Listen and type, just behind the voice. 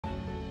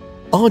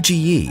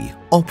RGE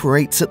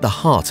operates at the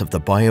heart of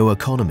the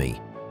bioeconomy,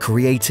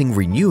 creating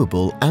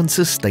renewable and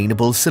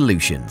sustainable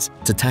solutions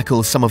to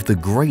tackle some of the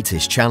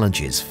greatest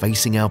challenges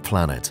facing our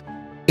planet.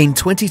 In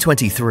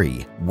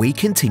 2023, we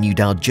continued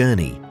our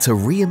journey to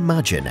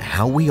reimagine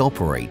how we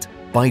operate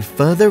by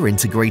further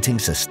integrating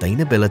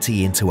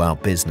sustainability into our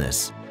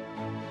business.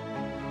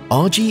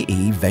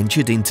 RGE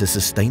ventured into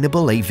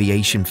sustainable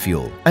aviation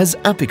fuel as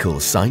Apical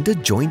signed a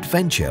joint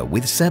venture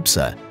with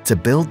Cepsa to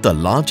build the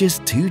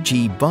largest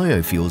 2G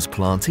biofuels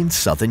plant in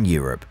Southern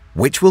Europe,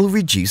 which will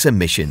reduce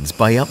emissions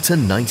by up to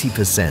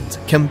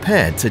 90%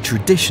 compared to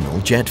traditional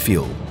jet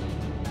fuel.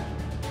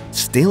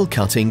 Steel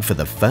cutting for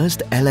the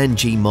first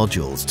LNG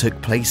modules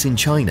took place in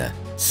China,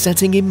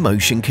 setting in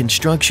motion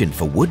construction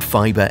for wood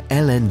fibre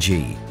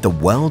LNG, the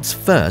world's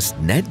first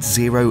net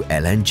zero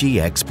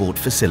LNG export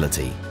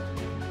facility.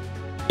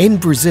 In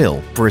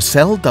Brazil,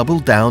 Bracell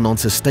doubled down on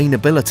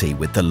sustainability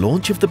with the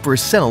launch of the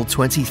Bracell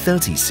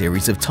 2030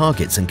 series of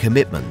targets and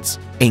commitments,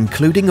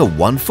 including a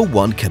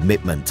 1-for-1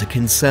 commitment to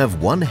conserve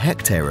 1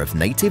 hectare of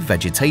native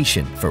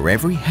vegetation for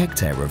every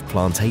hectare of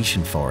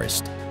plantation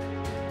forest.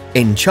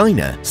 In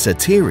China,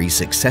 Sateri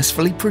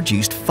successfully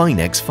produced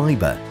Finex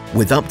fibre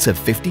with up to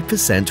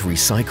 50%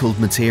 recycled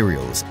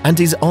materials and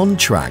is on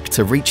track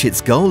to reach its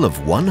goal of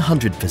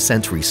 100%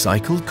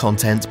 recycled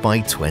content by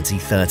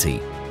 2030.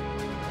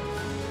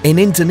 In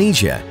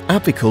Indonesia,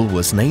 Apical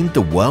was named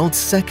the world's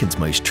second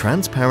most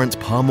transparent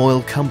palm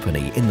oil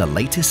company in the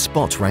latest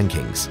Spot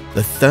rankings,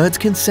 the 3rd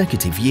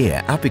consecutive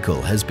year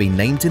Apical has been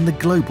named in the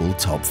global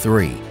top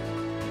 3.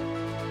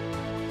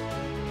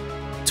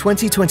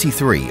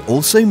 2023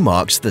 also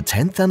marks the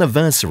 10th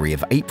anniversary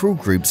of April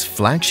Group's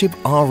flagship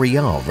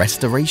RER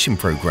restoration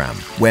program,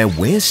 where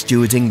we're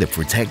stewarding the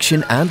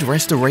protection and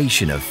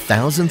restoration of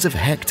thousands of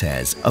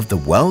hectares of the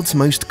world's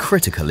most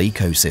critical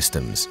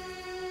ecosystems.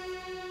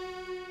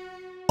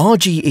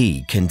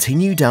 RGE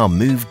continued our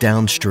move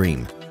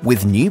downstream,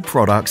 with new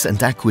products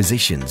and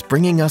acquisitions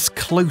bringing us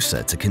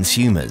closer to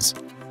consumers.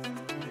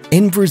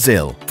 In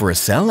Brazil,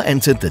 Bracell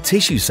entered the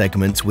tissue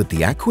segment with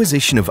the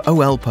acquisition of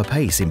OL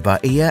Papéis in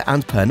Bahia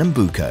and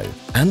Pernambuco,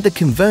 and the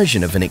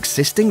conversion of an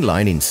existing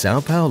line in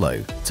São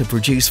Paulo to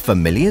produce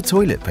Familiar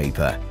toilet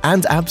paper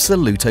and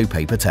Absoluto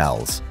paper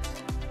towels.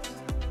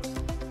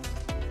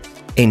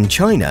 In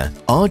China,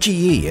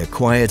 RGE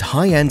acquired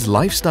high-end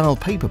lifestyle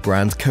paper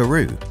brand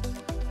Karu.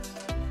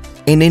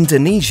 In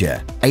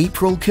Indonesia,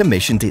 April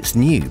commissioned its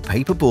new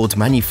paperboard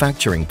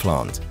manufacturing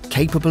plant,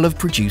 capable of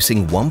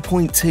producing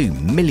 1.2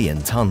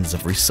 million tons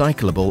of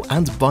recyclable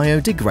and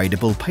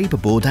biodegradable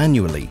paperboard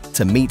annually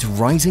to meet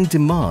rising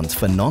demand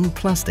for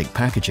non-plastic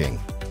packaging.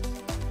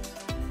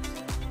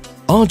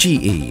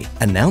 RGE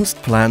announced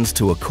plans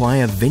to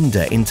acquire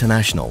Vinda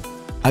International,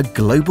 a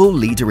global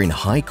leader in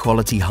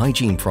high-quality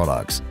hygiene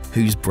products,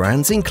 whose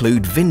brands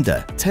include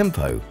Vinda,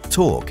 Tempo,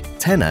 Torque,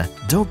 Tena,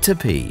 Dr.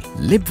 P,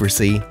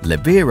 Libracy,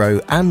 Libero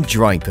and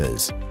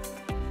Drypers.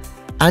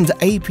 And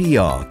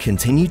APR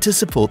continued to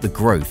support the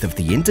growth of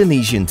the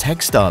Indonesian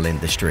textile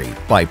industry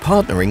by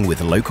partnering with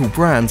local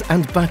brand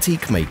and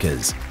batik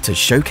makers to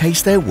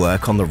showcase their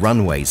work on the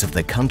runways of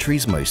the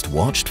country's most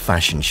watched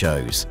fashion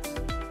shows.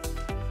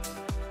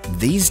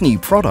 These new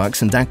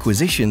products and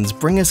acquisitions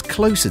bring us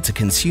closer to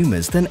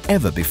consumers than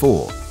ever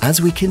before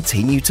as we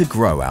continue to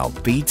grow our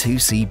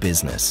B2C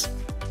business.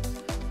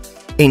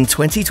 In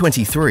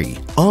 2023,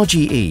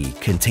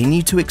 RGE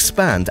continued to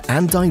expand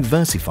and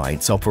diversify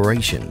its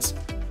operations.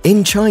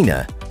 In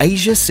China,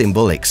 Asia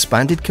Symbol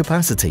expanded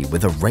capacity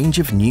with a range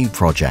of new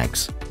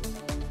projects.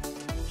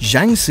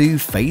 Jiangsu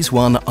Phase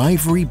 1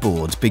 Ivory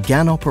Board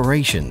began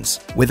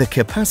operations with a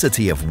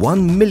capacity of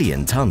 1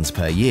 million tons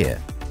per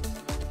year.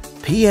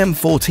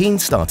 PM14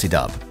 started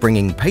up,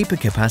 bringing paper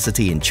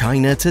capacity in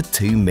China to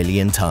 2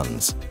 million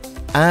tons.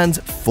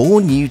 And 4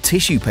 new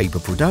tissue paper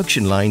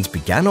production lines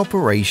began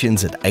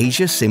operations at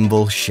Asia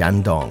Symbol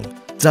Shandong,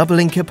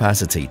 doubling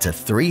capacity to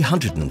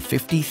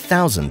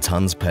 350,000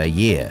 tons per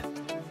year.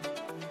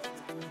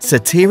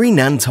 Sateri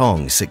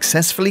Nantong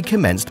successfully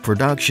commenced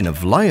production of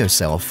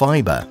lyocell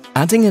fibre,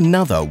 adding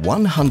another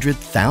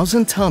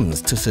 100,000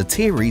 tons to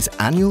Sateri's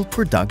annual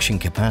production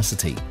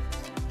capacity.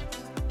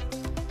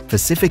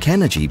 Pacific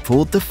Energy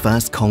poured the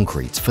first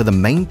concrete for the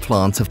main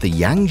plant of the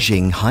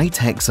Yangjing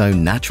High-Tech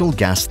Zone Natural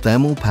Gas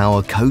Thermal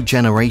Power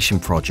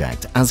Cogeneration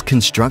Project as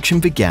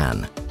construction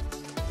began.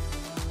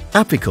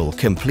 Apical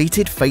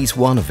completed Phase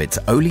 1 of its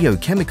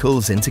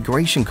Oleochemicals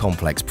Integration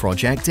Complex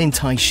project in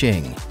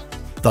Taixing,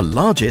 the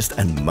largest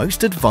and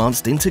most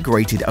advanced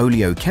integrated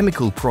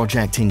oleochemical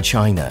project in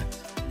China.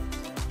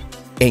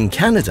 In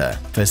Canada,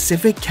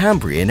 Pacific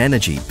Cambrian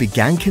Energy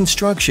began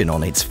construction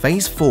on its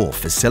Phase 4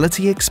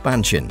 facility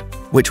expansion,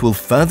 which will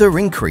further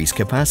increase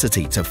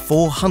capacity to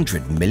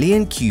 400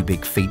 million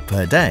cubic feet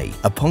per day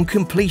upon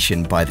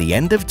completion by the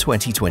end of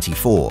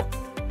 2024.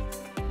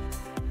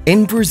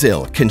 In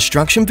Brazil,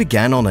 construction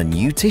began on a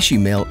new tissue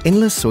mill in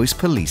Lençóis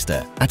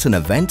Paulista at an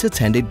event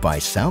attended by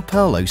São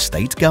Paulo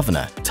State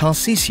Governor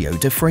Tarcísio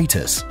de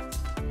Freitas.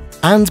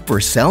 And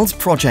Bracell's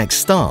Project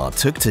Star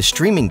took to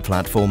streaming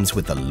platforms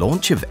with the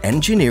launch of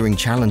Engineering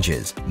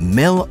Challenges,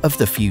 Mill of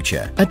the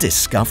Future, a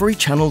Discovery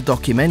Channel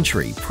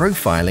documentary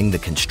profiling the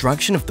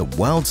construction of the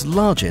world's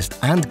largest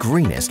and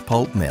greenest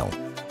pulp mill.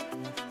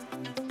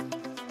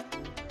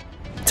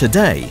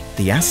 Today,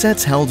 the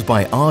assets held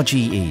by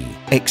RGE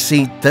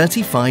exceed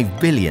 $35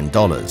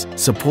 billion,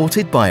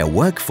 supported by a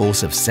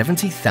workforce of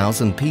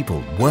 70,000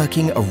 people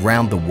working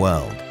around the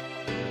world.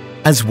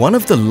 As one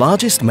of the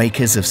largest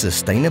makers of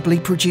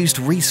sustainably produced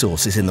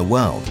resources in the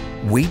world,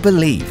 we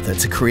believe that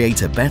to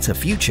create a better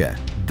future,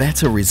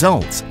 better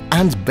results,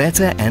 and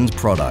better end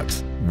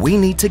products, we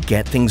need to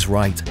get things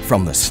right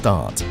from the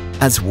start.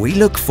 As we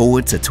look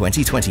forward to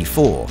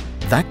 2024,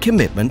 that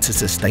commitment to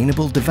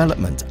sustainable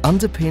development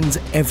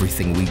underpins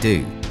everything we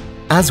do.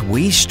 As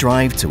we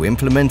strive to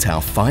implement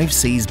our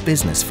 5C's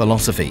business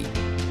philosophy,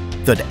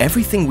 that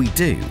everything we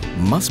do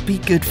must be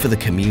good for the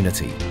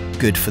community,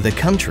 good for the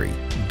country,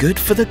 good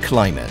for the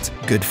climate,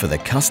 good for the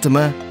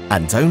customer,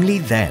 and only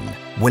then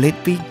will it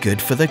be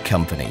good for the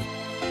company.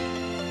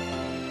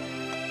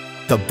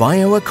 The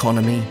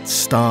bioeconomy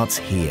starts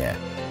here.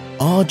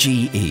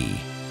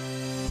 RGE.